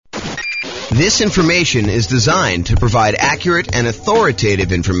This information is designed to provide accurate and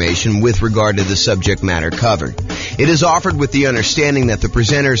authoritative information with regard to the subject matter covered. It is offered with the understanding that the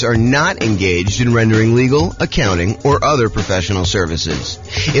presenters are not engaged in rendering legal, accounting, or other professional services.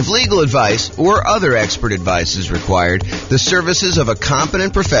 If legal advice or other expert advice is required, the services of a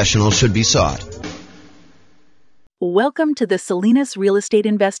competent professional should be sought. Welcome to the Salinas Real Estate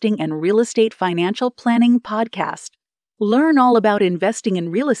Investing and Real Estate Financial Planning Podcast. Learn all about investing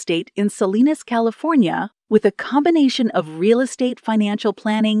in real estate in Salinas, California, with a combination of real estate financial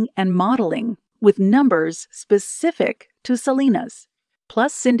planning and modeling with numbers specific to Salinas,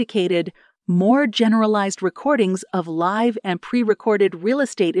 plus syndicated, more generalized recordings of live and pre-recorded real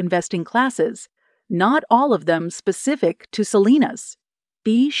estate investing classes, not all of them specific to Salinas.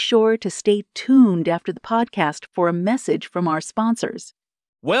 Be sure to stay tuned after the podcast for a message from our sponsors.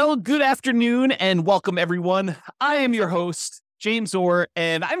 Well, good afternoon and welcome everyone. I am your host, James Orr,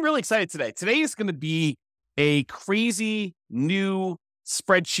 and I'm really excited today. Today is going to be a crazy new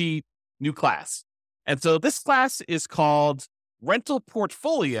spreadsheet, new class. And so this class is called Rental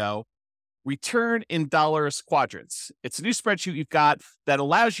Portfolio Return in Dollars Quadrants. It's a new spreadsheet you've got that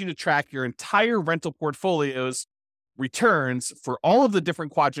allows you to track your entire rental portfolio's returns for all of the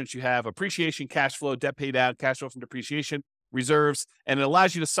different quadrants you have: appreciation, cash flow, debt paid out, cash flow from depreciation, reserves, and it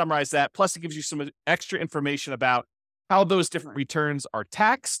allows you to summarize that. Plus, it gives you some extra information about how those different returns are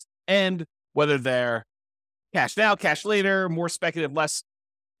taxed and whether they're cash now, cash later, more speculative, less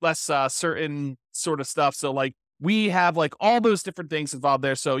certain sort of stuff. So like we have like all those different things involved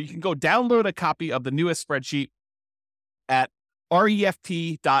there. So you can go download a copy of the newest spreadsheet at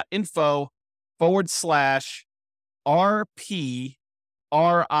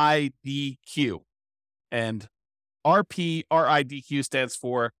refp.info/RPRIDQ. And RPRIDQ stands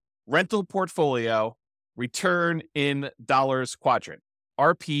for Rental Portfolio Return in Dollars Quadrant.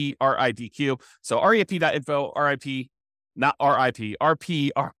 RPRIDQ. So refp.info, RIP, not RIP,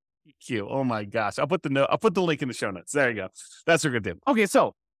 RPRIDQ. Oh my gosh. I'll put the link in the show notes. There you go. That's what we're going to do. Okay,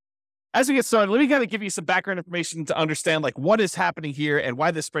 so as we get started, let me kind of give you some background information to understand like what is happening here and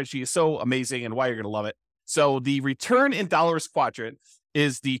why this spreadsheet is so amazing and why you're going to love it. So the Return in Dollars Quadrant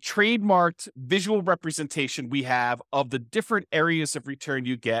is the trademarked visual representation we have of the different areas of return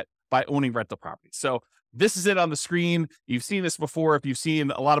you get by owning rental properties. So this is it on the screen. You've seen this before if you've seen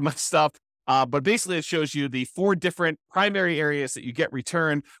a lot of my stuff, but basically it shows you the 4 different primary areas that you get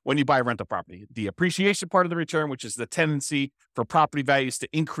return when you buy a rental property. The appreciation part of the return, which is the tendency for property values to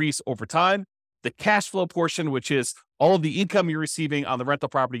increase over time. The cash flow portion, which is all of the income you're receiving on the rental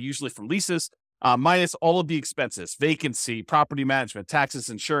property, usually from leases, minus all of the expenses: vacancy, property management, taxes,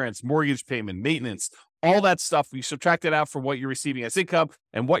 insurance, mortgage payment, maintenance, all that stuff. We subtract it out from what you're receiving as income,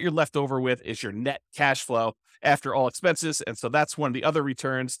 and what you're left over with is your net cash flow after all expenses. And so that's one of the other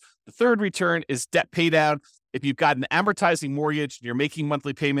returns. The third return is debt pay down. If you've got an amortizing mortgage and you're making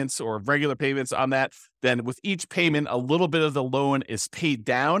monthly payments or regular payments on that, then with each payment, a little bit of the loan is paid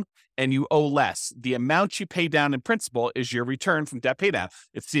down and you owe less. The amount you pay down in principal is your return from debt pay down.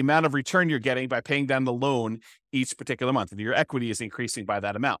 It's the amount of return you're getting by paying down the loan each particular month, and your equity is increasing by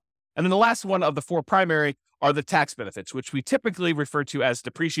that amount. And then the last one of the 4 primary are the tax benefits, which we typically refer to as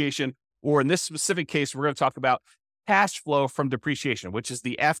depreciation, or in this specific case, we're going to talk about cash flow from depreciation, which is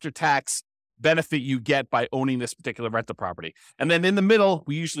the after-tax benefit you get by owning this particular rental property. And then in the middle,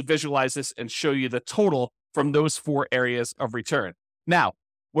 we usually visualize this and show you the total from those 4 areas of return. Now,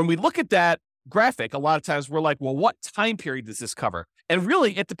 when we look at that graphic, a lot of times we're like, well, what time period does this cover? And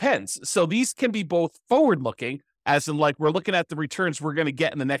really, it depends. So these can be both forward-looking, as in like we're looking at the returns we're going to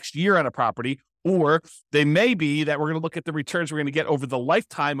get in the next year on a property, or they may be that we're going to look at the returns we're going to get over the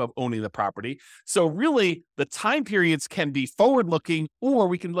lifetime of owning the property. So really, the time periods can be forward-looking, or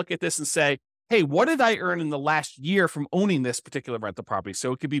we can look at this and say, hey, what did I earn in the last year from owning this particular rental property?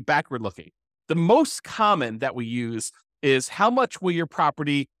 So it could be backward-looking. The most common that we use is how much will your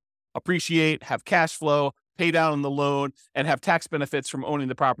property appreciate, have cash flow, pay down on the loan, and have tax benefits from owning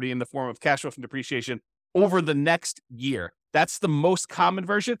the property in the form of cash flow from depreciation over the next year. That's the most common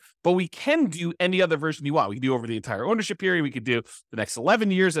version, but we can do any other version you want. We can do over the entire ownership period. We could do the next 11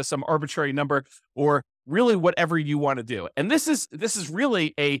 years as some arbitrary number, or really whatever you want to do. And this is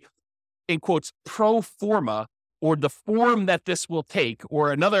really a, in quotes, pro forma, or the form that this will take,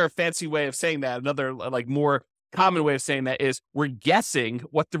 or another fancy way of saying that, another like more common way of saying that is we're guessing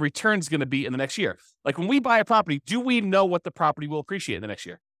what the return is going to be in the next year. Like when we buy a property, do we know what the property will appreciate in the next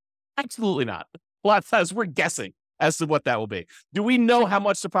year? Absolutely not. A lot of times we're guessing as to what that will be. Do we know how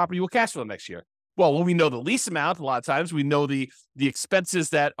much the property will cash flow next year? Well, we know the lease amount, a lot of times we know the expenses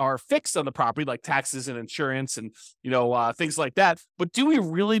that are fixed on the property, like taxes and insurance and, things like that. But do we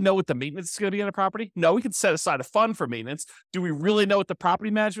really know what the maintenance is going to be on the property? No, we can set aside a fund for maintenance. Do we really know what the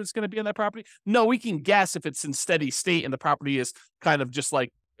property management is going to be on that property? No, we can guess if it's in steady state and the property is kind of just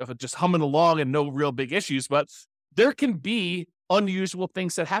humming along and no real big issues. But there can be unusual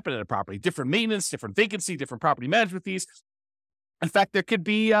things that happen in a property, different maintenance, different vacancy, different property management fees. In fact, there could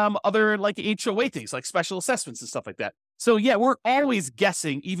be other like HOA things, like special assessments and stuff like that. So yeah, we're always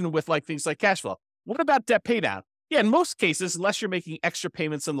guessing, even with like things like cash flow. What about debt pay down? Yeah, in most cases, unless you're making extra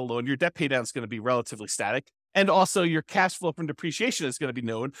payments on the loan, your debt pay down is going to be relatively static. And also your cash flow from depreciation is going to be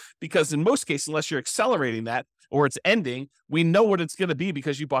known, because in most cases, unless you're accelerating that or it's ending, we know what it's going to be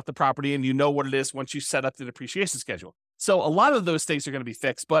because you bought the property and you know what it is once you set up the depreciation schedule. So a lot of those things are going to be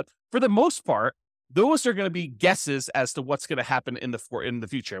fixed, but for the most part, those are going to be guesses as to what's going to happen in the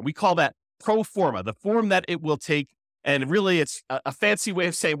future. And we call that pro forma, the form that it will take. And really, it's a fancy way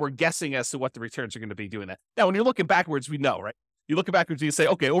of saying we're guessing as to what the returns are going to be doing that. Now, when you're looking backwards, we know, right? You look backwards and you say,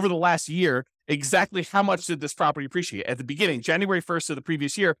 okay, over the last year, exactly how much did this property appreciate? At the beginning, January 1st of the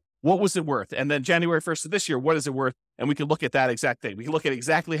previous year, what was it worth? And then January 1st of this year, what is it worth? And we can look at that exact thing. We can look at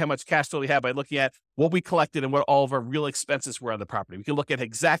exactly how much cash flow we have by looking at what we collected and what all of our real expenses were on the property. We can look at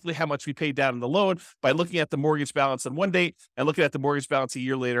exactly how much we paid down in the loan by looking at the mortgage balance on one date and looking at the mortgage balance a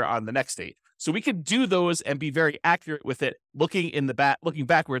year later on the next date. So we can do those and be very accurate with it, looking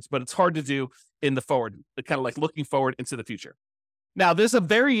backwards, but it's hard to do in the forward, kind of like looking forward into the future. Now, there's a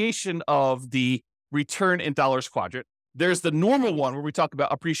variation of the return in dollars quadrant. There's the normal one where we talk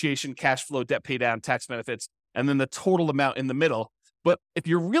about appreciation, cash flow, debt pay down, tax benefits, and then the total amount in the middle. But if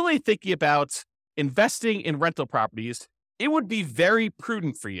you're really thinking about investing in rental properties, it would be very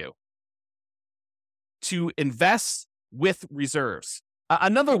prudent for you to invest with reserves.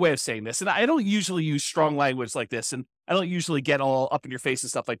 Another way of saying this, and I don't usually use strong language like this, and I don't usually get all up in your face and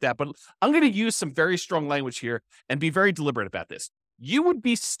stuff like that, but I'm going to use some very strong language here and be very deliberate about this. You would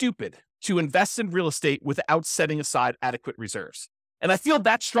be stupid to invest in real estate without setting aside adequate reserves. And I feel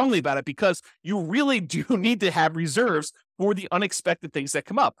that strongly about it because you really do need to have reserves for the unexpected things that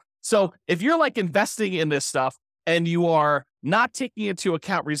come up. So if you're like investing in this stuff and you are not taking into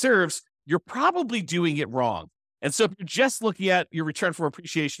account reserves, you're probably doing it wrong. And so if you're just looking at your return from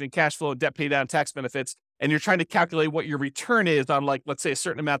appreciation and cash flow and debt pay down, tax benefits, and you're trying to calculate what your return is on, like, let's say a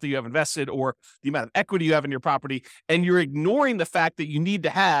certain amount that you have invested or the amount of equity you have in your property, and you're ignoring the fact that you need to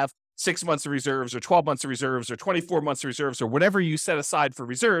have 6 months of reserves or 12 months of reserves or 24 months of reserves or whatever you set aside for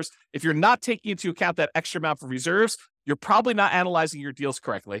reserves, if you're not taking into account that extra amount for reserves, you're probably not analyzing your deals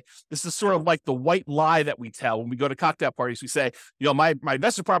correctly. This is sort of like the white lie that we tell when we go to cocktail parties. We say, my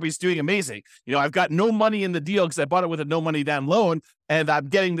investment property is doing amazing. I've got no money in the deal because I bought it with a no money down loan and I'm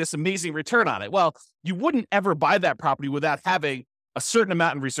getting this amazing return on it. Well, you wouldn't ever buy that property without having a certain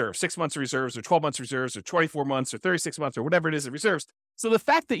amount in reserve, 6 months of reserves or 12 months of reserves or 24 months or 36 months or whatever it is in reserves. So the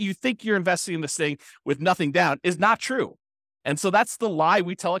fact that you think you're investing in this thing with nothing down is not true. And so that's the lie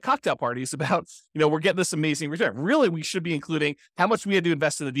we tell at cocktail parties about, we're getting this amazing return. Really, we should be including how much we had to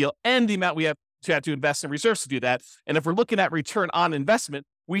invest in the deal and the amount we have to invest in reserves to do that. And if we're looking at return on investment,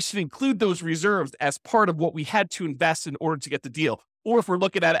 we should include those reserves as part of what we had to invest in order to get the deal. Or if we're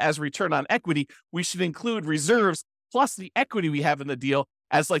looking at it as return on equity, we should include reserves plus the equity we have in the deal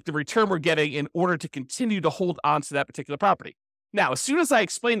as like the return we're getting in order to continue to hold on to that particular property. Now, as soon as I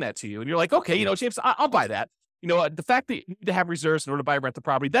explain that to you and you're like, okay, James, I'll buy that. The fact that you need to have reserves in order to buy or rent the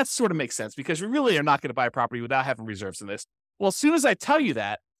property, that sort of makes sense because we really are not going to buy a property without having reserves in this. Well, as soon as I tell you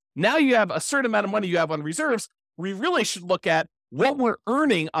that, now you have a certain amount of money you have on reserves, we really should look at what we're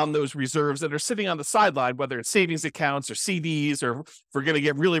earning on those reserves that are sitting on the sideline, whether it's savings accounts or CDs, or if we're going to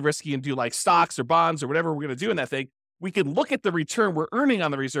get really risky and do like stocks or bonds or whatever we're going to do in that thing. We can look at the return we're earning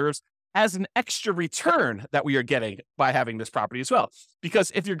on the reserves as an extra return that we are getting by having this property as well. Because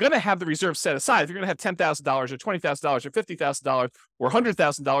if you're going to have the reserve set aside, if you're going to have $10,000 or $20,000 or $50,000 or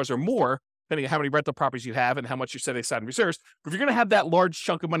 $100,000 or more, depending on how many rental properties you have and how much you're setting aside in reserves, but if you're going to have that large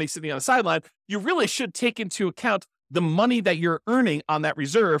chunk of money sitting on the sideline, you really should take into account the money that you're earning on that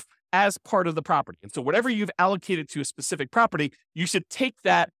reserve as part of the property. And so whatever you've allocated to a specific property, you should take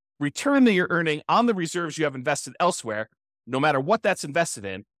that return that you're earning on the reserves you have invested elsewhere, no matter what that's invested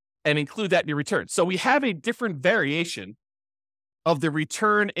in, and include that in your return. So we have a different variation of the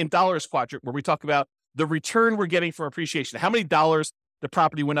return in dollars quadrant where we talk about the return we're getting from appreciation. How many dollars the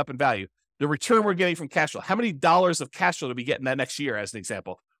property went up in value? The return we're getting from cash flow. How many dollars of cash flow do we get in that next year, as an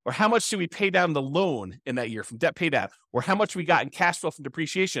example? Or how much do we pay down the loan in that year from debt pay down? Or how much we got in cash flow from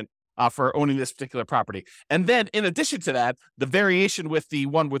depreciation? for owning this particular property. And then in addition to that, the variation with the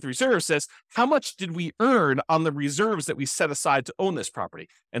one with reserves says, how much did we earn on the reserves that we set aside to own this property?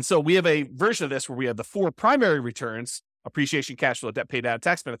 And so we have a version of this where we have the 4 primary returns: appreciation, cash flow, debt paid down,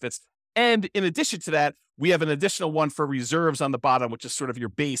 tax benefits. And in addition to that, we have an additional one for reserves on the bottom, which is sort of your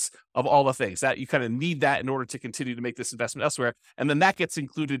base of all the things that you kind of need that in order to continue to make this investment elsewhere. And then that gets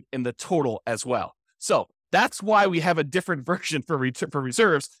included in the total as well. So that's why we have a different version for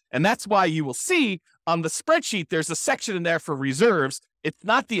reserves. And that's why you will see on the spreadsheet, there's a section in there for reserves. It's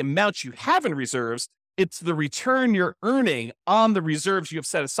not the amount you have in reserves. It's the return you're earning on the reserves you have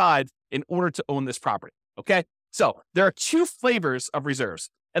set aside in order to own this property. Okay. So there are 2 flavors of reserves.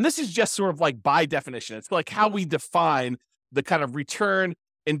 And this is just sort of like by definition. It's like how we define the kind of return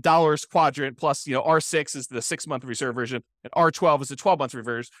in dollars quadrant plus, R6 is the 6-month reserve version and R12 is the 12-month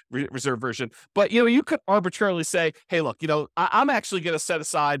reserve version. But, you could arbitrarily say, hey, look, I'm actually going to set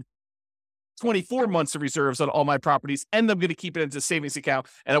aside 24 months of reserves on all my properties, and I'm going to keep it into a savings account,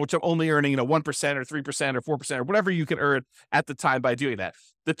 and which I'm only earning, 1% or 3% or 4% or whatever you can earn at the time by doing that.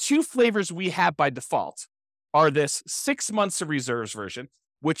 The 2 flavors we have by default are this 6 months of reserves version,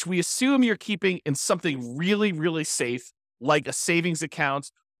 which we assume you're keeping in something really, really safe, like a savings account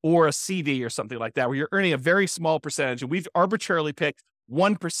or a CD or something like that, where you're earning a very small percentage. And we've arbitrarily picked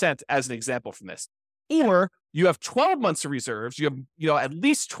 1% as an example from this. Or you have 12 months of reserves. You have, at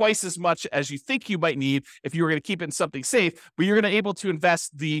least twice as much as you think you might need if you were going to keep it in something safe, but you're going to be able to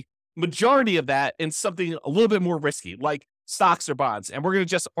invest the majority of that in something a little bit more risky, like stocks or bonds. And we're going to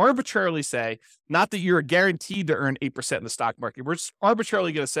just arbitrarily say, not that you're guaranteed to earn 8% in the stock market. We're just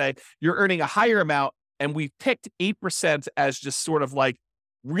arbitrarily going to say you're earning a higher amount. And we picked 8% as just sort of like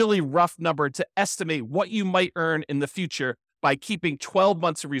really rough number to estimate what you might earn in the future by keeping 12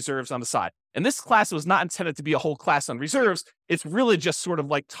 months of reserves on the side. And this class was not intended to be a whole class on reserves. It's really just sort of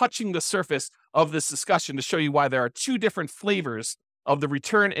like touching the surface of this discussion to show you why there are 2 different flavors of the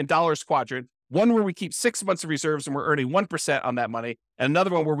return in dollars quadrant. One where we keep 6 months of reserves and we're earning 1% on that money, and another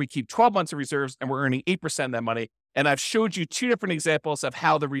one where we keep 12 months of reserves and we're earning 8% on that money. And I've showed you 2 different examples of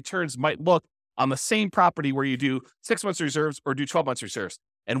how the returns might look on the same property where you do 6 months of reserves or do 12 months of reserves.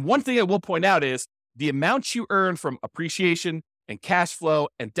 And one thing I will point out is the amount you earn from appreciation and cash flow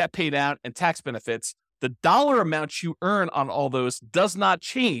and debt pay down and tax benefits, the dollar amount you earn on all those does not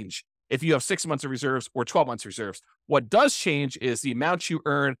change if you have 6 months of reserves or 12 months of reserves. What does change is the amount you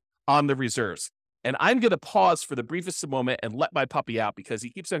earn on the reserves. And I'm going to pause for the briefest moment and let my puppy out because he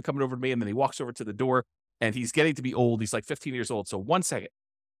keeps on coming over to me and then he walks over to the door and he's getting to be old. He's like 15 years old. So 1 second.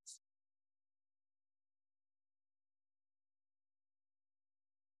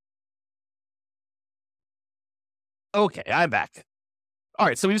 Okay, I'm back. All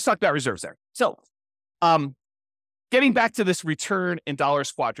right, so we just talked about reserves there. So getting back to this return in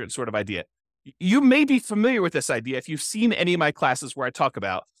dollars quadrant sort of idea. You may be familiar with this idea if you've seen any of my classes where I talk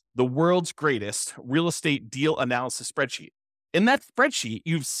about the world's greatest real estate deal analysis spreadsheet. In that spreadsheet,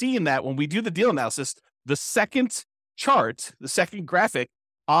 you've seen that when we do the deal analysis, the second chart, the second graphic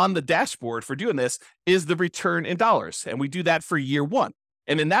on the dashboard for doing this is the return in dollars. And we do that for year 1.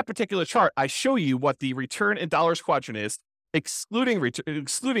 And in that particular chart, I show you what the return in dollars quadrant is, excluding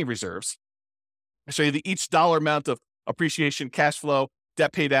reserves. I show you each dollar amount of appreciation, cash flow,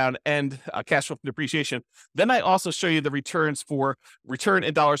 debt pay down, and cash flow from depreciation. Then I also show you the returns for return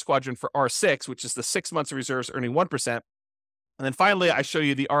in dollars quadrant for R6, which is the 6 months of reserves earning 1%. And then finally, I show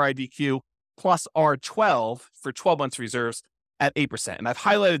you the RIDQ plus R12 for 12 months reserves at 8%. And I've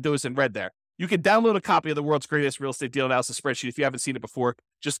highlighted those in red there. You can download a copy of the world's greatest real estate deal analysis spreadsheet. If you haven't seen it before,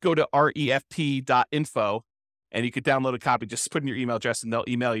 just go to refp.info and you could download a copy. Just put in your email address and they'll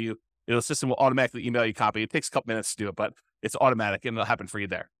email you. The system will automatically email you a copy. It takes a couple minutes to do it, but it's automatic and it'll happen for you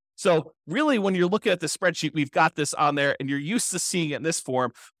there. So really, when you're looking at the spreadsheet, we've got this on there and you're used to seeing it in this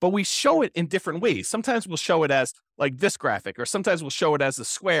form, but we show it in different ways. Sometimes we'll show it as like this graphic, or sometimes we'll show it as a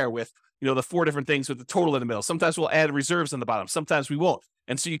square with, the 4 different things with the total in the middle. Sometimes we'll add reserves on the bottom. Sometimes we won't.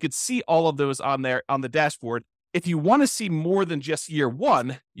 And so you could see all of those on there on the dashboard. If you want to see more than just year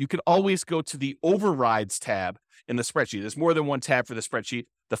 1, you can always go to the overrides tab in the spreadsheet. There's more than one tab for the spreadsheet.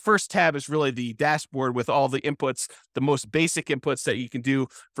 The first tab is really the dashboard with all the inputs, the most basic inputs that you can do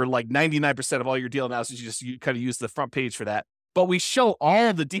for like 99% of all your deal analysis. You kind of use the front page for that. But we show all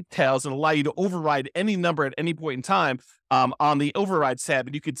of the details and allow you to override any number at any point in time on the overrides tab.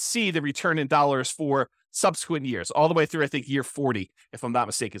 And you could see the return in dollars for subsequent years, all the way through, I think, year 40, if I'm not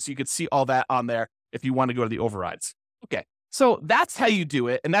mistaken. So you could see all that on there if you want to go to the overrides. Okay, so that's how you do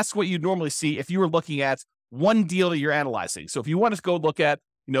it. And that's what you normally see if you were looking at one deal that you're analyzing. So if you want to go look at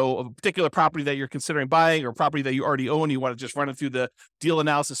a particular property that you're considering buying or a property that you already own, you want to just run it through the deal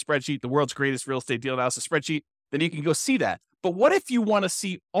analysis spreadsheet, the world's greatest real estate deal analysis spreadsheet, then you can go see that. But what if you want to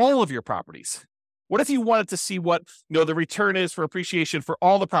see all of your properties? What if you wanted to see what the return is for appreciation for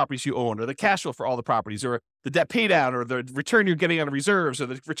all the properties you own, or the cash flow for all the properties, or the debt pay down, or the return you're getting on reserves, or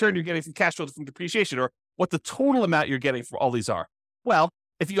the return you're getting from cash flow from depreciation, or what the total amount you're getting for all these are? Well,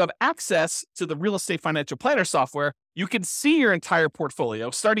 if you have access to the real estate financial planner software, you can see your entire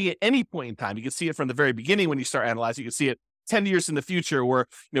portfolio starting at any point in time. You can see it from the very beginning when you start analyzing. You can see it 10 years in the future, or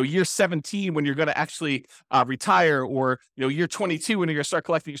year 17 when you're going to actually retire, or year 22 when you're going to start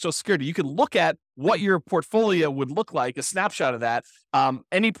collecting your Social Security. You can look at what your portfolio would look like, a snapshot of that,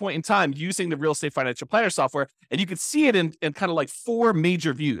 any point in time using the real estate financial planner software, and you can see it in kind of like 4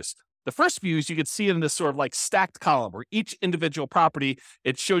 major views. The first view is you can see it in this sort of like stacked column where each individual property,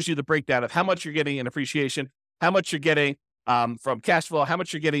 it shows you the breakdown of how much you're getting in appreciation, how much you're getting from cash flow, how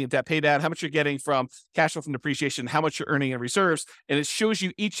much you're getting in debt pay down, how much you're getting from cash flow from depreciation, how much you're earning in reserves. And it shows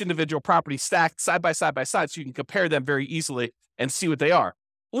you each individual property stacked side by side so you can compare them very easily and see what they are.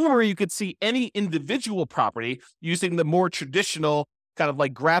 Or you could see any individual property using the more traditional kind of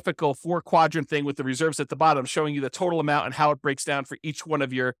like graphical 4-quadrant thing with the reserves at the bottom, showing you the total amount and how it breaks down for each one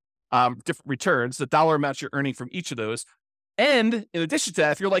of your different returns, the dollar amounts you're earning from each of those. And in addition to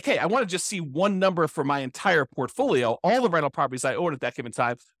that, if you're like, hey, I want to just see one number for my entire portfolio, all the rental properties I own at that given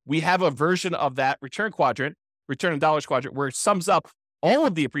time, we have a version of that return in dollars quadrant, where it sums up all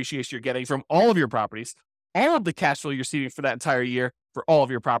of the appreciation you're getting from all of your properties, all of the cash flow you're receiving for that entire year for all of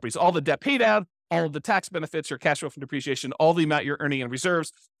your properties, all the debt pay down, all of the tax benefits or cash flow from depreciation, all the amount you're earning in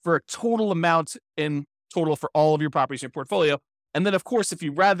reserves, for a total amount in total for all of your properties in your portfolio. And then, of course, if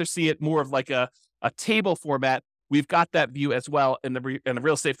you'd rather see it more of like a table format, we've got that view as well in the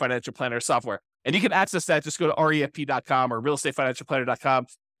Real Estate Financial Planner software. And you can access that. Just go to refp.com or realestatefinancialplanner.com,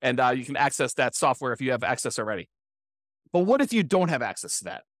 and you can access that software if you have access already. But what if you don't have access to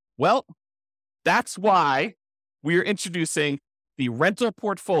that? Well, that's why we're introducing the rental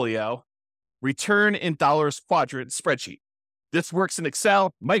portfolio return in dollars quadrant spreadsheet. This works in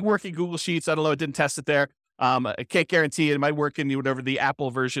Excel, might work in Google Sheets. I don't know. I didn't test it there. I can't guarantee it. It might work in whatever the Apple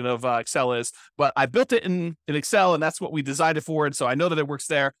version of Excel is, but I built it in Excel, and that's what we designed it for. And so I know that it works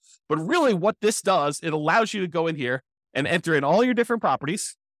there. But really what this does, it allows you to go in here and enter in all your different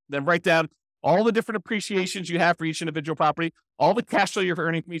properties, then write down all the different appreciations you have for each individual property, all the cash flow you're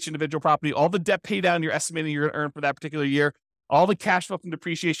earning from each individual property, all the debt pay down you're estimating you're going to earn for that particular year, all the cash flow from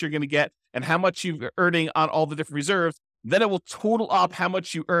depreciation you're going to get, and how much you're earning on all the different reserves. Then it will total up how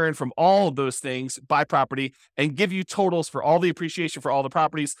much you earn from all of those things by property and give you totals for all the appreciation for all the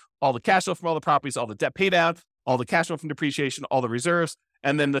properties, all the cash flow from all the properties, all the debt pay down, all the cash flow from depreciation, all the reserves,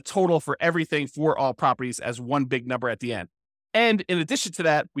 and then the total for everything for all properties as one big number at the end. And in addition to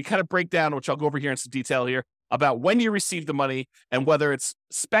that, we kind of break down, which I'll go over here in some detail here, about when you receive the money and whether it's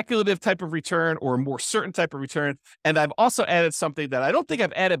speculative type of return or a more certain type of return. And I've also added something that I don't think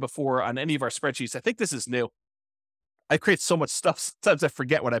I've added before on any of our spreadsheets. I think this is new. I create so much stuff, sometimes I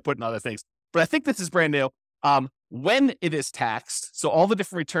forget what I put in other things, but I think this is brand new. When it is taxed, so all the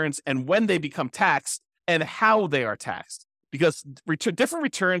different returns and when they become taxed and how they are taxed, because different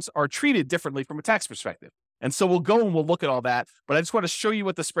returns are treated differently from a tax perspective. And so we'll go and we'll look at all that, but I just want to show you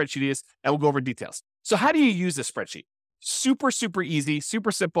what the spreadsheet is and we'll go over details. So how do you use this spreadsheet? Super, super easy,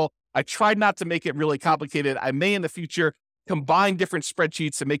 super simple. I tried not to make it really complicated. I may in the future combine different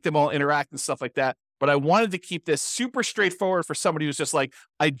spreadsheets and make them all interact and stuff like that. But I wanted to keep this super straightforward for somebody who's just like,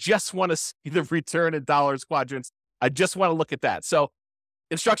 I just want to see the return in dollars quadrants. I just want to look at that. So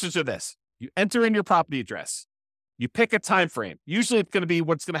instructions are this. You enter in your property address. You pick a time frame. Usually it's going to be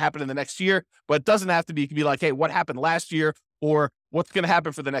what's going to happen in the next year, but it doesn't have to be. It can be like, hey, what happened last year or what's going to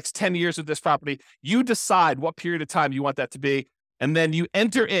happen for the next 10 years with this property. You decide what period of time you want that to be. And then you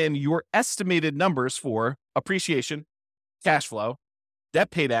enter in your estimated numbers for appreciation, cash flow, debt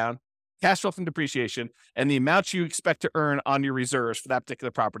pay down, cash flow from depreciation, and the amount you expect to earn on your reserves for that particular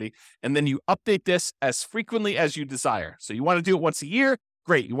property. And then you update this as frequently as you desire. So you want to do it once a year?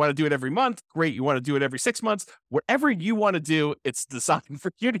 Great. You want to do it every month? Great. You want to do it every 6 months? Whatever you want to do, it's designed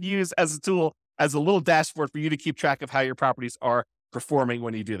for you to use as a tool, as a little dashboard for you to keep track of how your properties are performing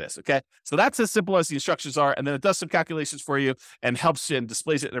when you do this. Okay. So that's as simple as the instructions are. And then it does some calculations for you and helps you and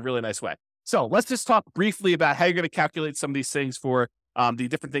displays it in a really nice way. So let's just talk briefly about how you're going to calculate some of these things for the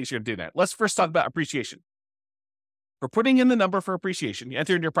different things you're going to do now. Let's first talk about appreciation. For putting in the number for appreciation, you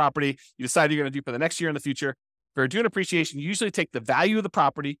enter in your property, you decide you're going to do for the next year in the future. For doing appreciation, you usually take the value of the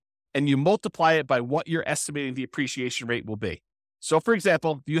property and you multiply it by what you're estimating the appreciation rate will be. So for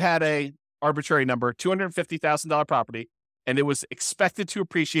example, if you had a arbitrary number, $250,000 property, and it was expected to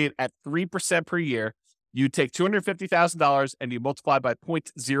appreciate at 3% per year, you'd take $250,000 and you multiply by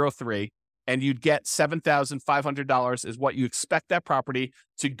 0.03, and you'd get $7,500 is what you expect that property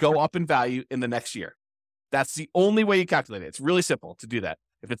to go up in value in the next year. That's the only way you calculate it. It's really simple to do that.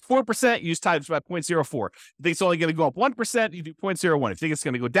 If it's 4%, use times by 0.04. If you think it's only going to go up 1%, you do 0.01. If you think it's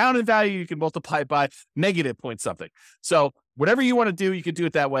going to go down in value, you can multiply it by negative point something. So whatever you want to do, you can do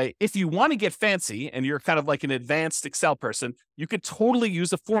it that way. If you want to get fancy and you're kind of like an advanced Excel person, you could totally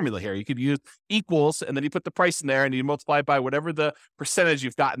use a formula here. You could use equals, and then you put the price in there and you multiply it by whatever the percentage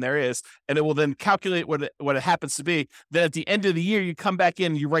you've gotten there is, and it will then calculate what it happens to be. Then at the end of the year, you come back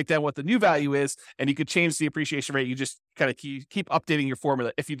in and you write down what the new value is, and you could change the appreciation rate. You just kind of keep updating your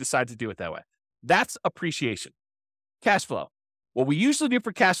formula if you decide to do it that way. That's appreciation. Cash flow. What we usually do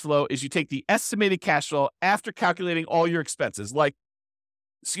for cash flow is you take the estimated cash flow after calculating all your expenses, like,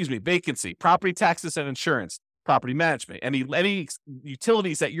 vacancy, property taxes and insurance, property management, any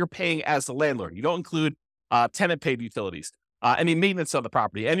utilities that you're paying as the landlord. You don't include tenant paid utilities, any maintenance on the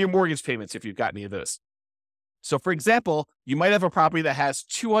property, and your mortgage payments if you've got any of those. So for example, you might have a property that has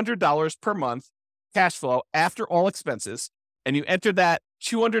 $200 per month cash flow after all expenses, and you enter that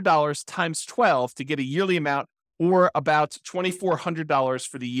 $200 times 12 to get a yearly amount, or about $2,400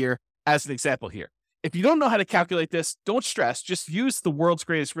 for the year as an example here. If you don't know how to calculate this, don't stress. Just use the world's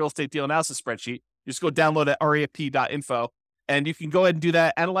greatest real estate deal analysis spreadsheet. Just go download at refp.info, and you can go ahead and do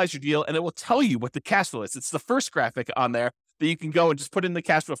that, analyze your deal, and it will tell you what the cash flow is. It's the first graphic on there that you can go and just put in the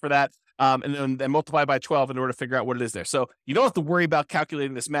cash flow for that, and then multiply by 12 in order to figure out what it is there. So you don't have to worry about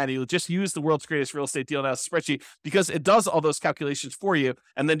calculating this manually. Just use the world's greatest real estate deal analysis spreadsheet, because it does all those calculations for you,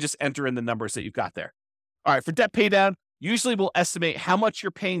 and then just enter in the numbers that you've got there. All right, for debt pay down, usually we'll estimate how much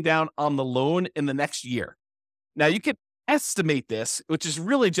you're paying down on the loan in the next year. Now, you can estimate this, which is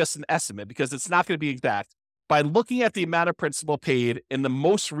really just an estimate because it's not going to be exact, by looking at the amount of principal paid in the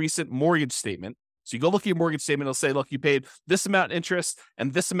most recent mortgage statement. So you go look at your mortgage statement, it'll say, look, you paid this amount in interest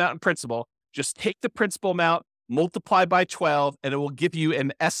and this amount in principal. Just take the principal amount, multiply by 12, and it will give you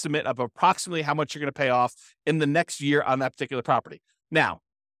an estimate of approximately how much you're going to pay off in the next year on that particular property. Now,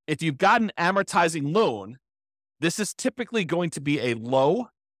 if you've got an amortizing loan, this is typically going to be a low,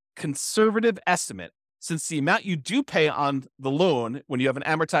 conservative estimate, since the amount you do pay on the loan when you have an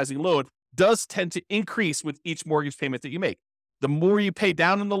amortizing loan does tend to increase with each mortgage payment that you make. The more you pay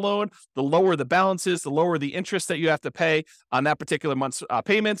down on the loan, the lower the balance is, the lower the interest that you have to pay on that particular month's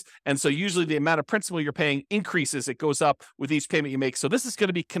payments. And so usually the amount of principal you're paying increases. It goes up with each payment you make. So this is going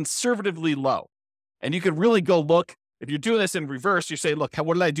to be conservatively low. And you could really go look. If you're doing this in reverse, you're saying, look,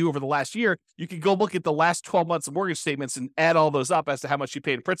 what did I do over the last year? You can go look at the last 12 months of mortgage statements and add all those up as to how much you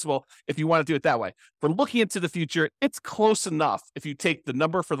paid in principal if you want to do it that way. For looking into the future, it's close enough if you take the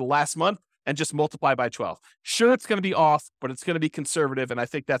number for the last month and just multiply by 12. Sure, it's going to be off, but it's going to be conservative, and I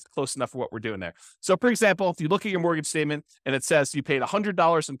think that's close enough for what we're doing there. So, for example, if you look at your mortgage statement and it says you paid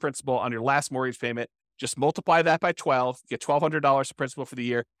 $100 in principal on your last mortgage payment, just multiply that by 12, get $1,200 in principal for the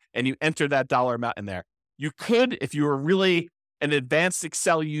year, and you enter that dollar amount in there. You could, if you were really an advanced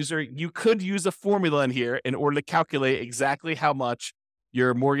Excel user, you could use a formula in here in order to calculate exactly how much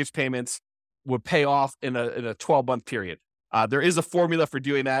your mortgage payments would pay off in a 12-month period. There is a formula for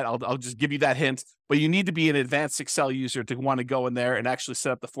doing that. I'll just give you that hint, but you need to be an advanced Excel user to want to go in there and actually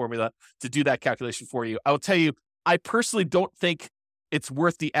set up the formula to do that calculation for you. I will tell you, I personally don't think it's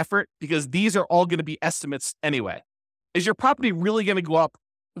worth the effort because these are all going to be estimates anyway. Is your property really going to go up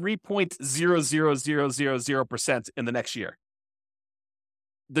 3.00000% in the next year?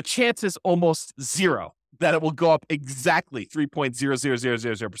 The chance is almost zero that it will go up exactly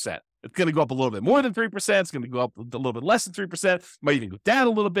 3.00000%. It's going to go up a little bit more than 3%. It's going to go up a little bit less than 3%. Might even go down a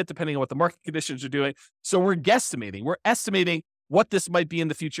little bit depending on what the market conditions are doing. So we're guesstimating. We're estimating what this might be in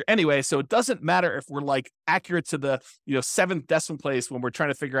the future anyway. So it doesn't matter if we're like accurate to the seventh decimal place when we're trying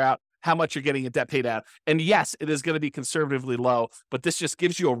to figure out how much you're getting in debt pay down. And yes, it is going to be conservatively low, but this just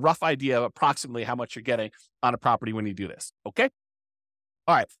gives you a rough idea of approximately how much you're getting on a property when you do this. Okay.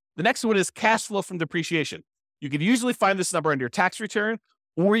 All right. The next one is cash flow from depreciation. You can usually find this number on your tax return,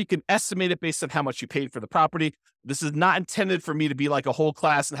 or you can estimate it based on how much you paid for the property. This is not intended for me to be like a whole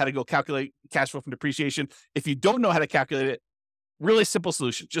class on how to go calculate cash flow from depreciation. If you don't know how to calculate it, really simple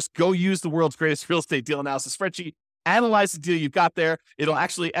solution. Just go use the world's greatest real estate deal analysis spreadsheet. Analyze the deal you've got there. It'll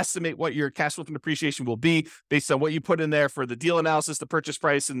actually estimate what your cash flow from depreciation will be based on what you put in there for the deal analysis, the purchase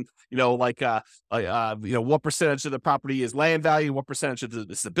price, and what percentage of the property is land value, what percentage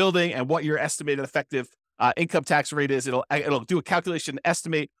of is the building, and what your estimated effective income tax rate is. It'll do a calculation to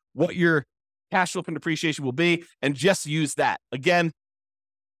estimate what your cash flow from depreciation will be, and just use that. Again,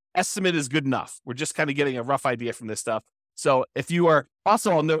 estimate is good enough. We're just kind of getting a rough idea from this stuff. So if you are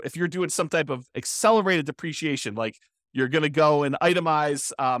also, I'll note, if you're doing some type of accelerated depreciation, like you're going to go and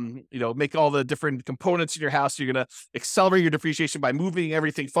itemize, make all the different components in your house. You're going to accelerate your depreciation by moving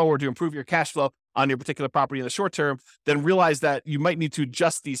everything forward to improve your cash flow on your particular property in the short term. Then realize that you might need to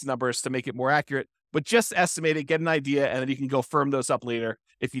adjust these numbers to make it more accurate, but just estimate it, get an idea, and then you can go firm those up later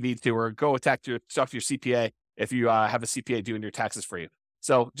if you need to, or go talk to your CPA if you have a CPA doing your taxes for you.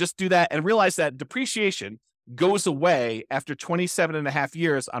 So just do that and realize that depreciation goes away after 27 and a half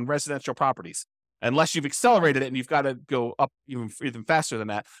years on residential properties, unless you've accelerated it and you've got to go up even faster than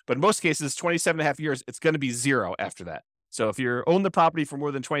that. But in most cases, 27 and a half years, it's going to be zero after that. So if you own the property for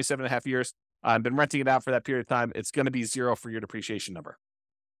more than 27 and a half years, and been renting it out for that period of time, it's going to be zero for your depreciation number.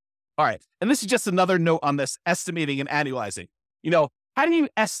 All right. And this is just another note on this estimating and annualizing. How do you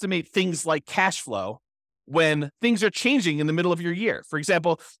estimate things like cash flow when things are changing in the middle of your year? For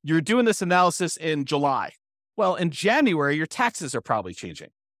example, you're doing this analysis in July. Well, in January, your taxes are probably changing.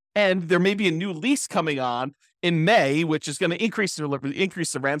 And there may be a new lease coming on in May, which is going to increase the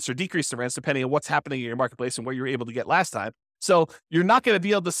rents or decrease the rents, depending on what's happening in your marketplace and what you were able to get last time. So you're not going to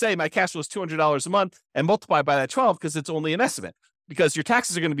be able to say my cash flow is $200 a month and multiply by that 12 because it's only an estimate, because your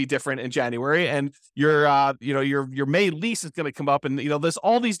taxes are going to be different in January, and your May lease is going to come up, and there's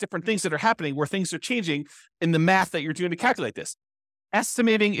all these different things that are happening where things are changing in the math that you're doing to calculate this.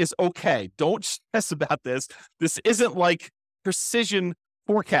 Estimating is okay. Don't stress about this. This isn't like precision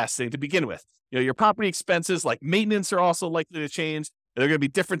forecasting to begin with. Your property expenses like maintenance are also likely to change. They're going to be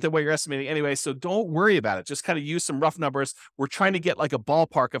different than what you're estimating anyway. So don't worry about it. Just kind of use some rough numbers. We're trying to get like a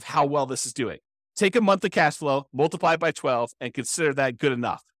ballpark of how well this is doing. Take a month of cash flow, multiply it by 12, and consider that good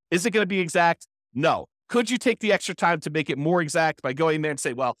enough. Is it going to be exact? No. Could you take the extra time to make it more exact by going there and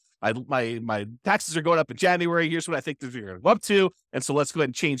say, well, my taxes are going up in January. Here's what I think they're going to go up to. And so let's go ahead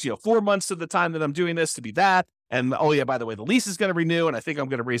and change, 4 months of the time that I'm doing this to be that. And oh yeah, by the way, the lease is going to renew, and I think I'm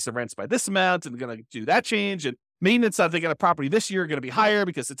going to raise the rents by this amount, and I'm going to do that change. And maintenance, I think on a property this year are going to be higher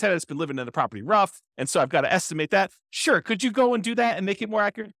because the tenant's been living in the property rough. And so I've got to estimate that. Sure. Could you go and do that and make it more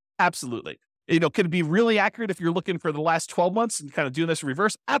accurate? Absolutely. Could it be really accurate if you're looking for the last 12 months and kind of doing this in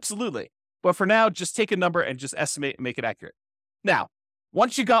reverse? Absolutely. But for now, just take a number and just estimate and make it accurate. Now,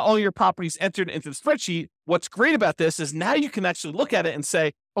 once you got all your properties entered into the spreadsheet, what's great about this is now you can actually look at it and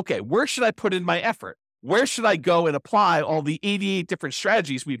say, okay, where should I put in my effort? Where should I go and apply all the 88 different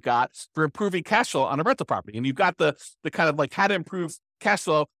strategies we've got for improving cash flow on a rental property? And you've got the kind of like how to improve cash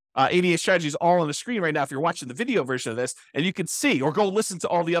flow 88 strategies all on the screen right now if you're watching the video version of this, and you can see, or go listen to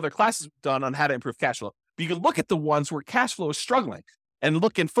all the other classes we've done on how to improve cash flow. But you can look at the ones where cash flow is struggling and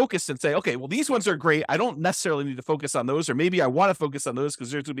look and focus and say, okay, well, these ones are great. I don't necessarily need to focus on those, or maybe I want to focus on those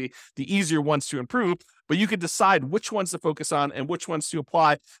because those would be the easier ones to improve. But you can decide which ones to focus on and which ones to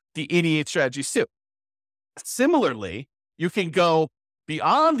apply the 88 strategies to. Similarly, you can go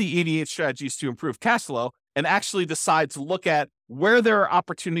beyond the 88 strategies to improve cash flow and actually decide to look at where there are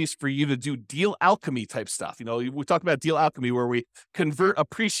opportunities for you to do deal alchemy type stuff. We talk about deal alchemy where we convert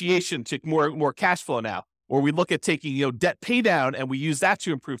appreciation to more cash flow now, or we look at taking, debt pay down and we use that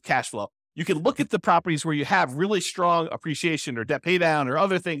to improve cash flow. You can look at the properties where you have really strong appreciation or debt pay down or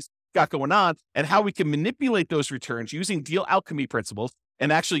other things got going on, and how we can manipulate those returns using deal alchemy principles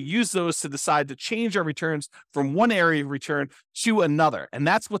and actually use those to decide to change our returns from one area of return to another. And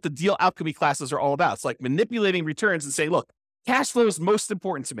that's what the deal alchemy classes are all about. It's like manipulating returns and say, look, cash flow is most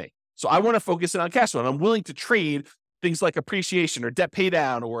important to me. So I want to focus in on cash flow, and I'm willing to trade things like appreciation or debt pay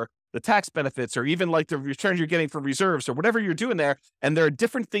down or the tax benefits, or even like the returns you're getting from reserves or whatever you're doing there. And there are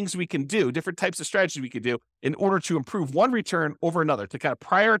different things we can do, different types of strategies we can do in order to improve one return over another, to kind of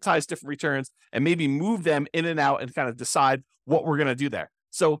prioritize different returns and maybe move them in and out and kind of decide what we're going to do there.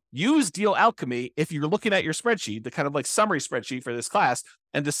 So use deal alchemy if you're looking at your spreadsheet, the kind of like summary spreadsheet for this class,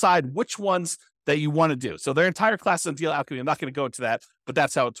 and decide which ones that you want to do. So their entire class on deal alchemy, I'm not going to go into that, but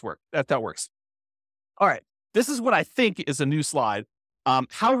that's how it's worked. That works. All right. This is what I think is a new slide.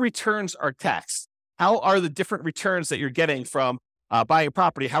 How returns are taxed. How are the different returns that you're getting from buying a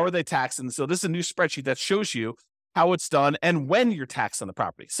property? How are they taxed? And so this is a new spreadsheet that shows you how it's done and when you're taxed on the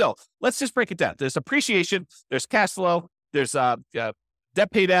property. So let's just break it down. There's appreciation, there's cash flow, there's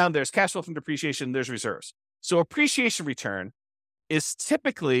debt pay down, there's cash flow from depreciation, there's reserves. So appreciation return is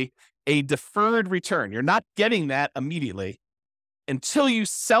typically a deferred return. You're not getting that immediately until you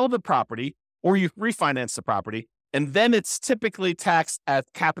sell the property or you refinance the property, and then it's typically taxed at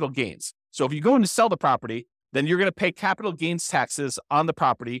capital gains. So if you go in to sell the property, then you're going to pay capital gains taxes on the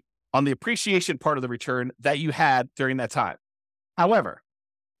property on the appreciation part of the return that you had during that time. However,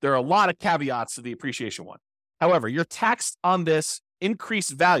 there are a lot of caveats to the appreciation one. However, you're taxed on this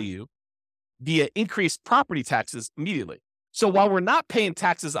increased value via increased property taxes immediately. So while we're not paying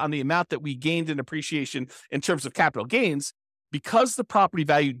taxes on the amount that we gained in appreciation in terms of capital gains, because the property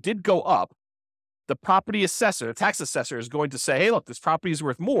value did go up, the property assessor, the tax assessor, is going to say, hey, look, this property is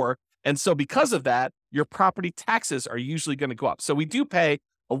worth more. And so because of that, your property taxes are usually going to go up. So we do pay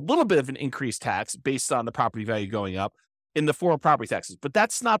a little bit of an increased tax based on the property value going up in the form of property taxes. But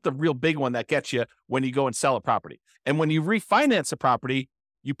that's not the real big one that gets you when you go and sell a property. And when you refinance a property,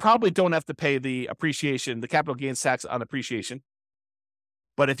 you probably don't have to pay the appreciation, the capital gains tax on appreciation.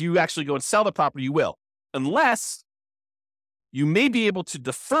 But if you actually go and sell the property, you will, unless you may be able to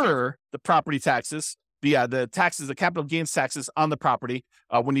defer the property taxes, the taxes, the capital gains taxes on the property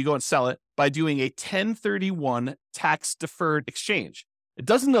when you go and sell it by doing a 1031 tax deferred exchange. It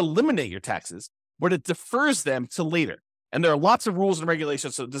doesn't eliminate your taxes, but it defers them to later. And there are lots of rules and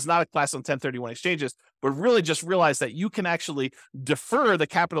regulations, so it does not apply on 1031 exchanges, but really just realize that you can actually defer the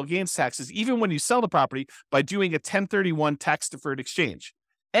capital gains taxes even when you sell the property by doing a 1031 tax deferred exchange.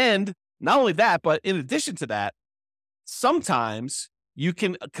 And not only that, but in addition to that, sometimes you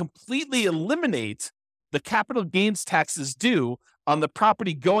can completely eliminate the capital gains taxes due on the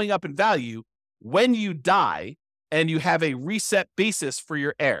property going up in value when you die and you have a reset basis for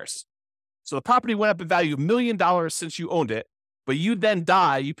your heirs. So the property went up in value $1 million since you owned it, but you then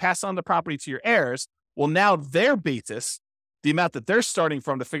die, you pass on the property to your heirs. Well, now their basis, the amount that they're starting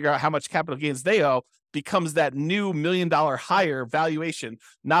from to figure out how much capital gains they owe, becomes that new $1 million higher valuation,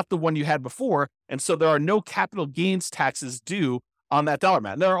 not the one you had before. And so there are no capital gains taxes due on that dollar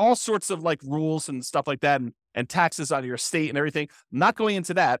amount. And there are all sorts of like rules and stuff like that and taxes on your estate and everything. I'm not going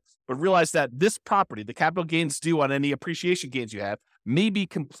into that, but realize that this property, the capital gains due on any appreciation gains you have, may be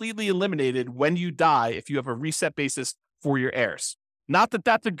completely eliminated when you die if you have a reset basis for your heirs. Not that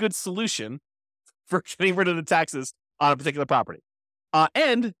that's a good solution for getting rid of the taxes on a particular property.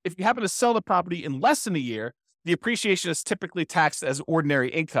 And if you happen to sell the property in less than a year, the appreciation is typically taxed as ordinary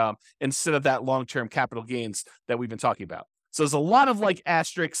income instead of that long-term capital gains that we've been talking about. So there's a lot of like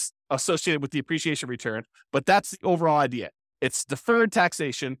asterisks associated with the appreciation return, but that's the overall idea. It's deferred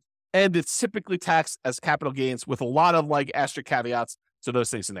taxation, and it's typically taxed as capital gains with a lot of like asterisk caveats to those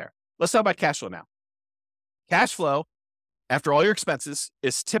things in there. Let's talk about cash flow now. Cash flow, after all your expenses,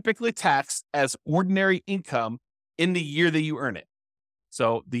 is typically taxed as ordinary income in the year that you earn it.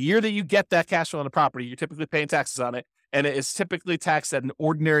 So the year that you get that cash flow on the property, you're typically paying taxes on it, and it is typically taxed at an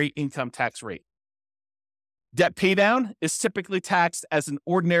ordinary income tax rate. Debt paydown is typically taxed as an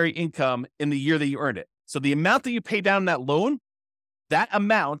ordinary income in the year that you earned it. So the amount that you pay down that loan, that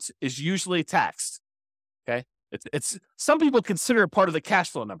amount is usually taxed. Okay. It's some people consider it part of the cash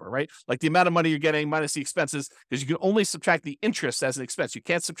flow number, right? Like the amount of money you're getting minus the expenses, because you can only subtract the interest as an expense. You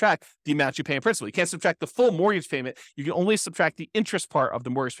can't subtract the amount you pay in principal. You can't subtract the full mortgage payment. You can only subtract the interest part of the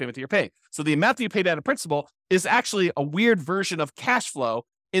mortgage payment that you're paying. So the amount that you pay down in principal is actually a weird version of cash flow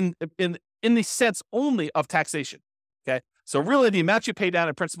in the sense only of taxation. Okay. So really the amount you pay down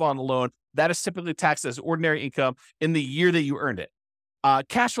in principal on the loan, that is typically taxed as ordinary income in the year that you earned it.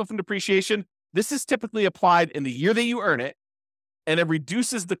 Cash flow from depreciation, this is typically applied in the year that you earn it, and it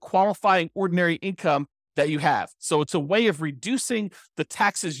reduces the qualifying ordinary income that you have. So it's a way of reducing the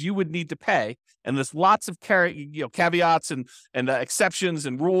taxes you would need to pay. And there's lots of caveats and exceptions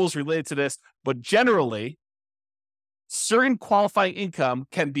and rules related to this. But generally, certain qualifying income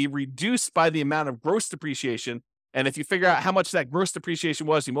can be reduced by the amount of gross depreciation. And if you figure out how much that gross depreciation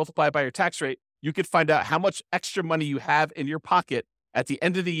was, you multiply it by your tax rate, you could find out how much extra money you have in your pocket at the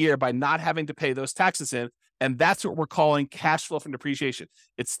end of the year by not having to pay those taxes in. And that's what we're calling cash flow from depreciation.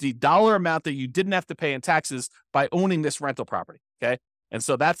 It's the dollar amount that you didn't have to pay in taxes by owning this rental property. Okay. And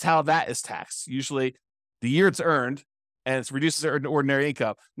so that's how that is taxed. Usually the year it's earned, and it's reduces an ordinary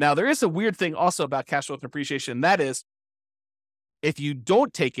income. Now, there is a weird thing also about cash flow from depreciation. And that is, if you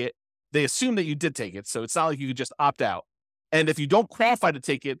don't take it, they assume that you did take it. So it's not like you could just opt out. And if you don't qualify to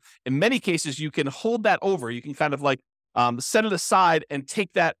take it, in many cases, you can hold that over. You can kind of like set it aside and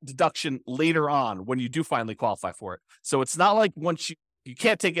take that deduction later on when you do finally qualify for it. So it's not like once you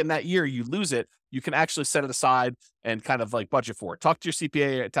can't take it in that year, you lose it. You can actually set it aside and kind of like budget for it. Talk to your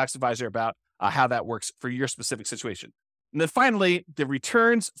CPA or tax advisor about how that works for your specific situation. And then finally, the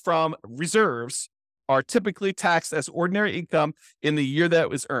returns from reserves are typically taxed as ordinary income in the year that it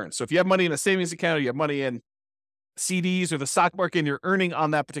was earned. So if you have money in a savings account, or you have money in CDs or the stock market, and you're earning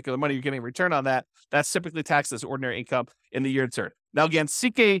on that particular money, you're getting a return on that, that's typically taxed as ordinary income in the year it's earned. Now, again,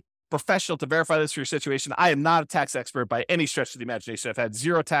 seek a professional to verify this for your situation. I am not a tax expert by any stretch of the imagination. I've had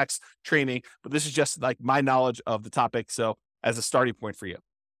zero tax training, but this is just like my knowledge of the topic. So as a starting point for you.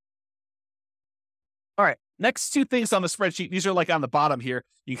 All right. Next two things on the spreadsheet. These are like on the bottom here.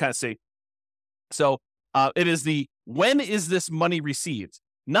 You can kind of see So it is when is this money received?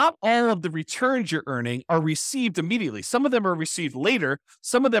 Not all of the returns you're earning are received immediately. Some of them are received later.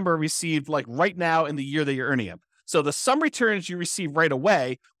 Some of them are received like right now in the year that you're earning them. So some returns you receive right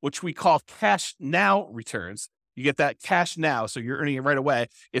away, which we call cash now returns. You get that cash now, so you're earning it right away,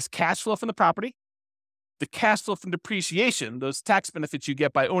 is cash flow from the property. The cash flow from depreciation, those tax benefits you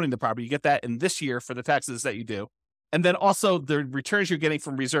get by owning the property, you get that in this year for the taxes that you do. And then also the returns you're getting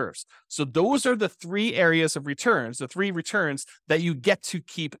from reserves. So those are the three areas of returns, the three returns that you get to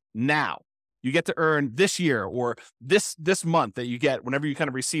keep now. You get to earn this year or this month that you get whenever you kind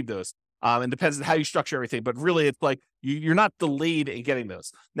of receive those. It depends on how you structure everything, but really it's like you're not delayed in getting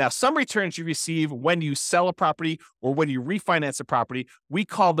those. Now, some returns you receive when you sell a property or when you refinance a property, we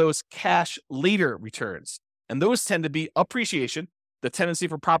call those cash later returns. And those tend to be appreciation, the tendency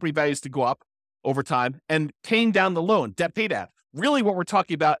for property values to go up over time, and paying down the loan, debt pay down. Really what we're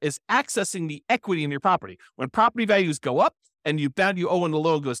talking about is accessing the equity in your property. When property values go up and you owe and the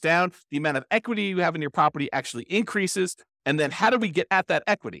loan goes down, the amount of equity you have in your property actually increases. And then how do we get at that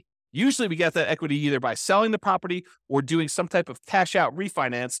equity? Usually we get that equity either by selling the property or doing some type of cash out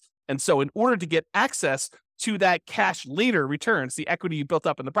refinance. And so in order to get access to that cash later returns, the equity you built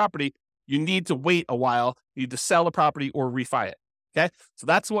up in the property, you need to wait a while. You need to sell the property or refi it. Okay. So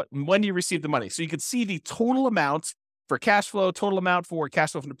that's when you receive the money. So you can see the total amount for cash flow, total amount for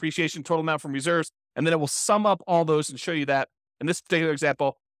cash flow from depreciation, total amount from reserves. And then it will sum up all those and show you that in this particular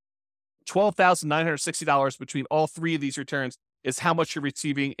example, $12,960 between all three of these returns is how much you're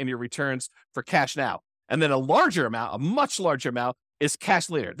receiving in your returns for cash now. And then a much larger amount is cash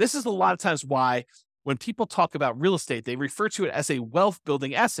later. This is a lot of times why when people talk about real estate, they refer to it as a wealth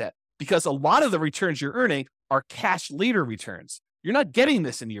building asset because a lot of the returns you're earning are cash later returns. You're not getting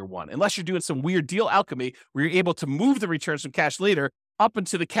this in year one unless you're doing some weird deal alchemy where you're able to move the returns from cash later up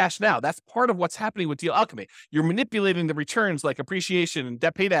into the cash now. That's part of what's happening with deal alchemy. You're manipulating the returns like appreciation and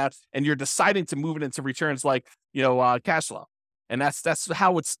debt paid out, and you're deciding to move it into returns like, cash flow. And that's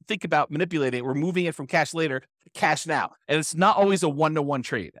how it's think about manipulating it. We're moving it from cash later to cash now. And it's not always a one-to-one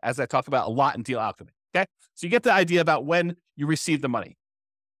trade, as I talk about a lot in deal alchemy. Okay. So you get the idea about when you receive the money.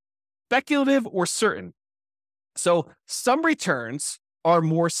 Speculative or certain. So some returns are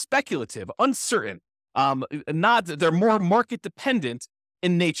more speculative, uncertain. They're more market dependent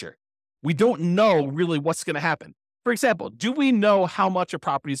in nature. We don't know really what's going to happen. For example, do we know how much a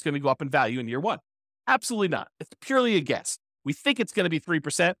property is going to go up in value in year one? Absolutely not. It's purely a guess. We think it's going to be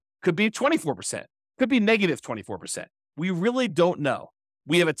 3%, could be 24%, could be negative 24%. We really don't know.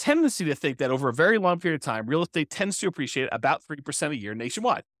 We have a tendency to think that over a very long period of time, real estate tends to appreciate about 3% a year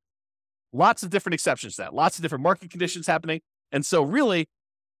nationwide. Lots of different exceptions to that, lots of different market conditions happening. And so really,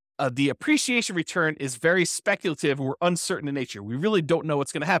 the appreciation return is very speculative or uncertain in nature. We really don't know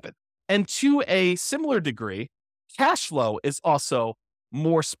what's going to happen. And to a similar degree, cash flow is also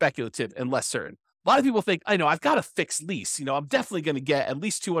more speculative and less certain. A lot of people think, I've got a fixed lease. I'm definitely going to get at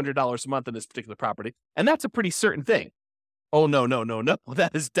least $200 a month in this particular property. And that's a pretty certain thing. Oh, no.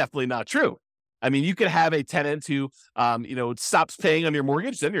 That is definitely not true. I mean, you could have a tenant who, stops paying on your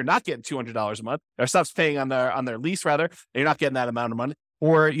mortgage, then you're not getting $200 a month, or stops paying on their lease rather, and you're not getting that amount of money.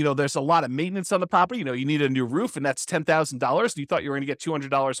 Or, there's a lot of maintenance on the property. You need a new roof and that's $10,000 and you thought you were going to get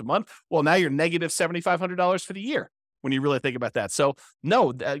 $200 a month. Well, now you're negative $7,500 for the year when you really think about that. So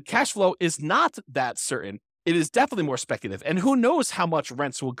no, cash flow is not that certain. It is definitely more speculative. And who knows how much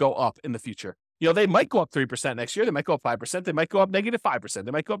rents will go up in the future. They might go up 3% next year. They might go up 5%. They might go up negative 5%.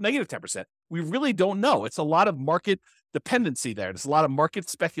 They might go up negative 10%. We really don't know. It's a lot of market dependency there. There's a lot of market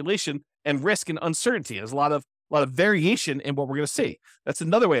speculation and risk and uncertainty. There's a lot of variation in what we're going to see. That's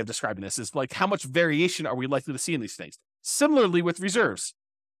another way of describing this is like how much variation are we likely to see in these things? Similarly with reserves.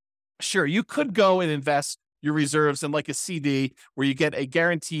 Sure, you could go and invest your reserves in like a CD where you get a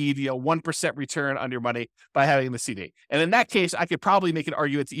guaranteed 1% return on your money by having the CD. And in that case, I could probably make an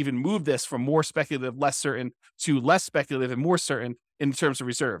argument to even move this from more speculative, less certain to less speculative and more certain in terms of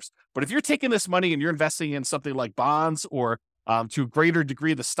reserves. But if you're taking this money and you're investing in something like bonds or to a greater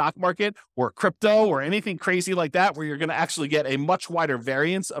degree the stock market or crypto or anything crazy like that, where you're going to actually get a much wider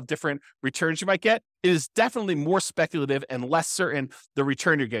variance of different returns you might get, it is definitely more speculative and less certain the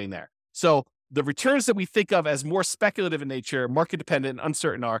return you're getting there. So the returns that we think of as more speculative in nature, market dependent and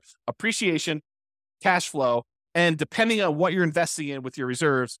uncertain are appreciation, cash flow, and depending on what you're investing in with your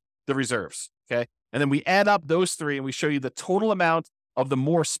reserves, the reserves. Okay. And then we add up those three and we show you the total amount of the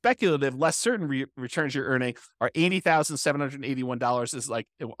more speculative, less certain returns you're earning are $80,781 is like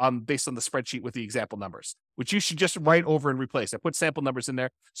based on the spreadsheet with the example numbers, which you should just write over and replace. I put sample numbers in there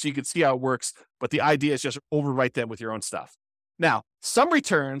so you can see how it works, but the idea is just overwrite them with your own stuff. Now, some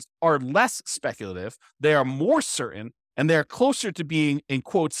returns are less speculative. They are more certain, and they're closer to being, in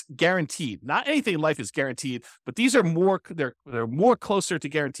quotes, guaranteed. Not anything in life is guaranteed, but these are they're more closer to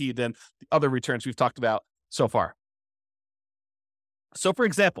guaranteed than the other returns we've talked about so far. So, for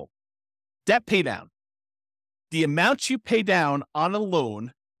example, debt pay down. The amount you pay down on a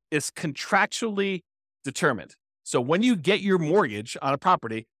loan is contractually determined. So when you get your mortgage on a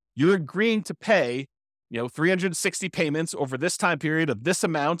property, you're agreeing to pay, 360 payments over this time period of this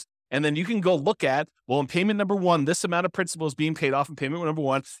amount. And then you can go look at, well, in payment number 1, this amount of principal is being paid off in payment number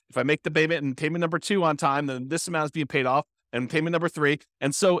 1. If I make the payment in payment number 2 on time, then this amount is being paid off in payment number 3.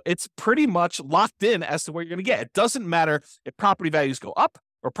 And so it's pretty much locked in as to what you're going to get. It doesn't matter if property values go up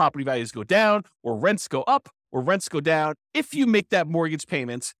or property values go down or rents go up or rents go down. If you make that mortgage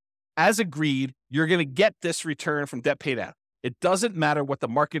payment as agreed, you're going to get this return from debt pay down. It doesn't matter what the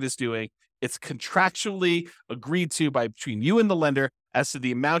market is doing. It's contractually agreed to between you and the lender as to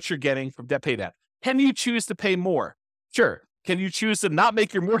the amount you're getting from debt pay down. Can you choose to pay more? Sure. Can you choose to not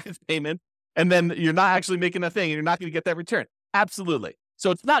make your mortgage payment and then you're not actually making a thing and you're not going to get that return? Absolutely.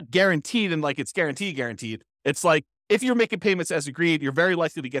 So it's not guaranteed and like it's guaranteed. It's like if you're making payments as agreed, you're very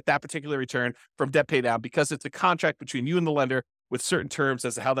likely to get that particular return from debt pay down because it's a contract between you and the lender with certain terms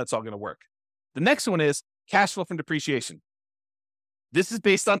as to how that's all going to work. The next one is cash flow from depreciation. This is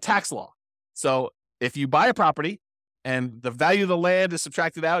based on tax law. So if you buy a property and the value of the land is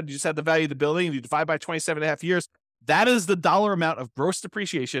subtracted out, and you just have the value of the building and you divide by 27 and a half years, that is the dollar amount of gross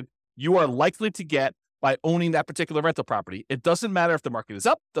depreciation you are likely to get by owning that particular rental property. It doesn't matter if the market is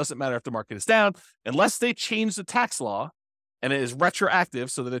up, doesn't matter if the market is down, unless they change the tax law and it is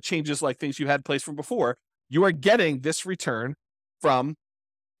retroactive so that it changes like things you had in place from before, you are getting this return from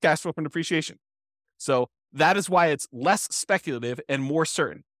cash flow from depreciation. So that is why it's less speculative and more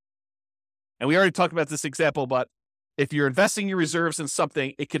certain. And we already talked about this example, but if you're investing your reserves in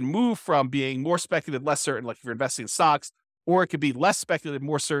something, it can move from being more speculative, less certain, like if you're investing in stocks, or it could be less speculative,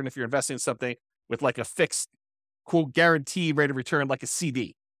 more certain if you're investing in something with like a fixed, quote, guaranteed rate of return, like a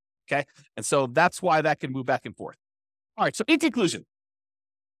CD. Okay. And so that's why that can move back and forth. All right. So in conclusion,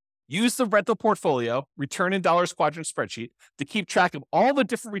 use the rental portfolio return in dollars quadrant spreadsheet to keep track of all the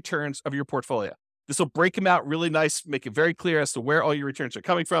different returns of your portfolio. This will break them out really nice, make it very clear as to where all your returns are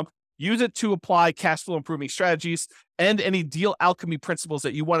coming from. Use it to apply cash flow improving strategies and any deal alchemy principles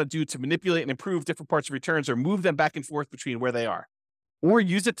that you want to do to manipulate and improve different parts of returns or move them back and forth between where they are. Or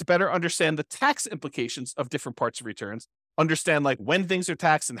use it to better understand the tax implications of different parts of returns, understand like when things are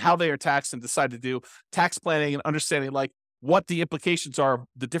taxed and how they are taxed, and decide to do tax planning and understanding like what the implications are of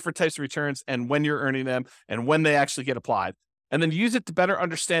the different types of returns and when you're earning them and when they actually get applied. And then use it to better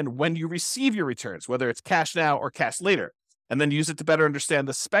understand when you receive your returns, whether it's cash now or cash later. And then use it to better understand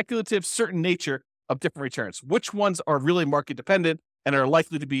the speculative, certain nature of different returns. Which ones are really market dependent and are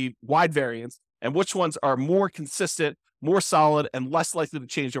likely to be wide variance, and which ones are more consistent, more solid, and less likely to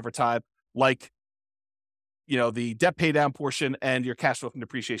change over time, like, the debt pay down portion and your cash flow from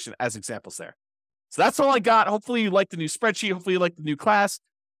depreciation as examples there. So that's all I got. Hopefully you like the new spreadsheet. Hopefully you like the new class.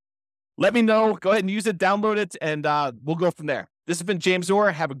 Let me know. Go ahead and use it, download it, and we'll go from there. This has been James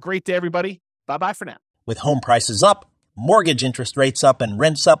Orr. Have a great day, everybody. Bye-bye for now. With home prices up, mortgage interest rates up, and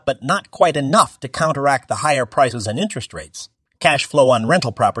rents up, but not quite enough to counteract the higher prices and interest rates, cash flow on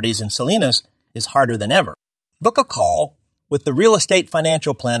rental properties in Salinas is harder than ever. Book a call with the Real Estate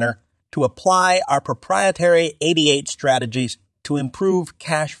Financial Planner to apply our proprietary 88 strategies to improve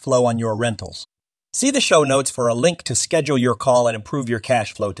cash flow on your rentals. See the show notes for a link to schedule your call and improve your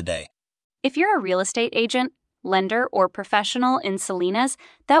cash flow today. If you're a real estate agent, lender, or professional in Salinas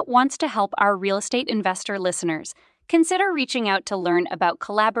that wants to help our real estate investor listeners, consider reaching out to learn about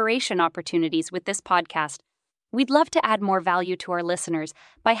collaboration opportunities with this podcast. We'd love to add more value to our listeners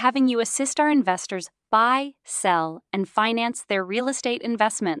by having you assist our investors buy, sell, and finance their real estate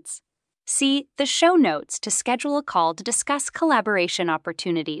investments. See the show notes to schedule a call to discuss collaboration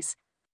opportunities.